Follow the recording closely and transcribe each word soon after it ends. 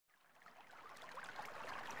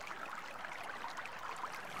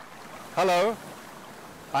Hello,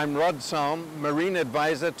 I'm Rod Salm, Marine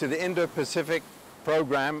Advisor to the Indo-Pacific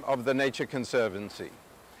Program of the Nature Conservancy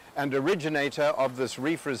and originator of this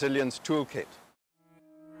Reef Resilience Toolkit.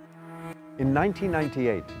 In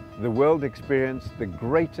 1998, the world experienced the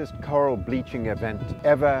greatest coral bleaching event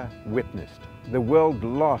ever witnessed. The world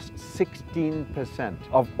lost 16%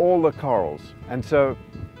 of all the corals. And so,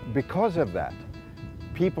 because of that,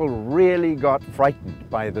 people really got frightened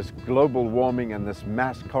by this global warming and this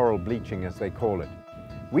mass coral bleaching, as they call it.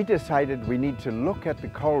 We decided we need to look at the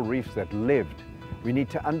coral reefs that lived. We need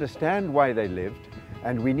to understand why they lived,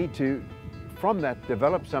 and we need to, from that,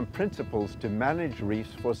 develop some principles to manage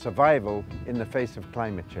reefs for survival in the face of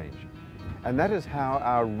climate change. And that is how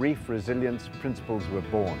our reef resilience principles were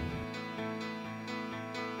born.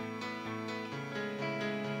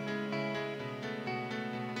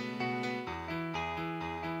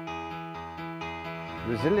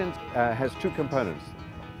 Resilience has two components,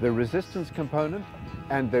 the resistance component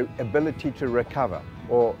and the ability to recover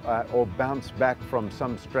or bounce back from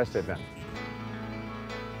some stress event.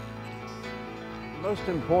 The most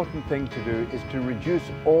important thing to do is to reduce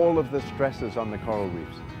all of the stresses on the coral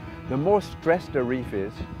reefs. The more stressed a reef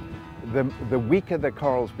is, the weaker the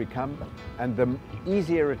corals become, and the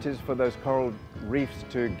easier it is for those coral reefs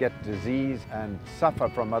to get disease and suffer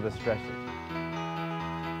from other stresses.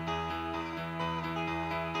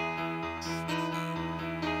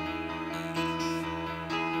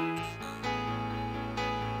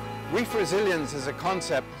 Reef resilience is a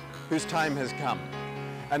concept whose time has come,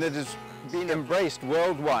 and it has been embraced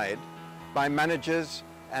worldwide by managers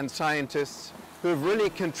and scientists who have really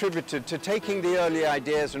contributed to taking the early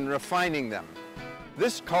ideas and refining them.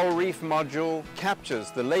 This coral reef module captures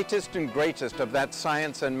the latest and greatest of that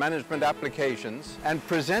science and management applications and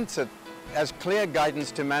presents it as clear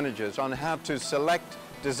guidance to managers on how to select,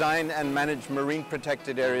 design and manage marine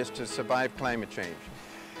protected areas to survive climate change.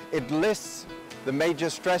 It lists the major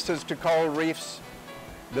stresses to coral reefs,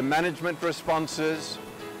 the management responses,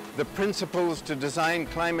 the principles to design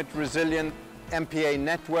climate resilient MPA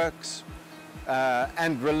networks,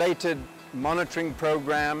 and related monitoring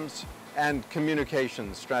programs and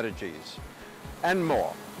communication strategies, and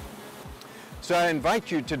more. So I invite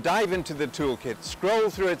you to dive into the toolkit, scroll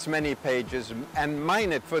through its many pages, and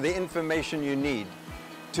mine it for the information you need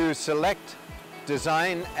to select,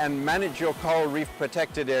 design and manage your coral reef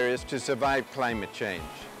protected areas to survive climate change.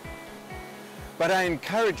 But I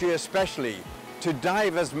encourage you especially to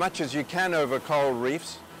dive as much as you can over coral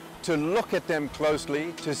reefs, to look at them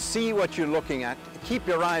closely, to see what you're looking at, keep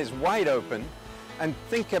your eyes wide open and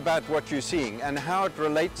think about what you're seeing and how it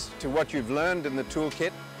relates to what you've learned in the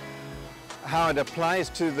toolkit, how it applies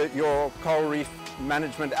to your coral reef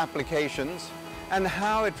management applications, and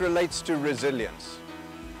how it relates to resilience.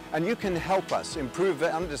 And you can help us improve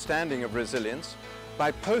the understanding of resilience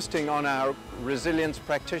by posting on our Resilience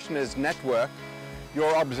Practitioners Network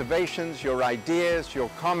your observations, your ideas, your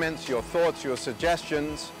comments, your thoughts, your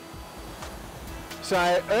suggestions. So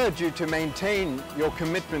I urge you to maintain your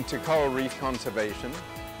commitment to coral reef conservation.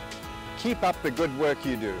 Keep up the good work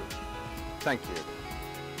you do. Thank you.